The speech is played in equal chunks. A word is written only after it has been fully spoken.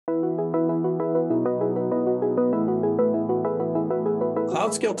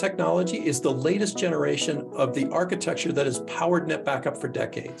Cloud scale technology is the latest generation of the architecture that has powered NetBackup for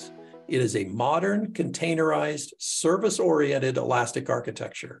decades. It is a modern, containerized, service-oriented elastic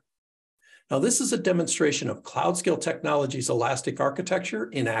architecture. Now, this is a demonstration of Cloud Scale Technology's elastic architecture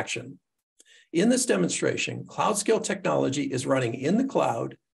in action. In this demonstration, Cloud Scale Technology is running in the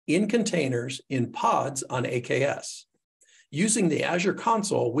cloud, in containers, in pods on AKS. Using the Azure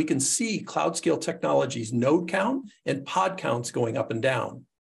console, we can see Cloud Scale Technology's node count and pod counts going up and down.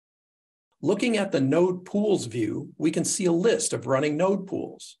 Looking at the node pools view, we can see a list of running node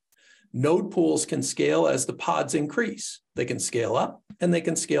pools. Node pools can scale as the pods increase. They can scale up and they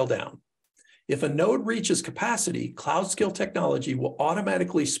can scale down. If a node reaches capacity, Cloud Scale Technology will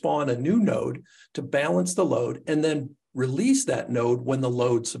automatically spawn a new node to balance the load and then release that node when the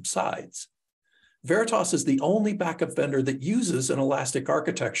load subsides. Veritas is the only backup vendor that uses an elastic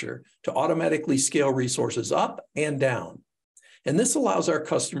architecture to automatically scale resources up and down. And this allows our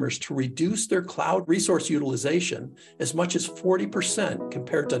customers to reduce their cloud resource utilization as much as 40%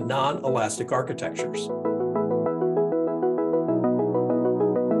 compared to non-elastic architectures.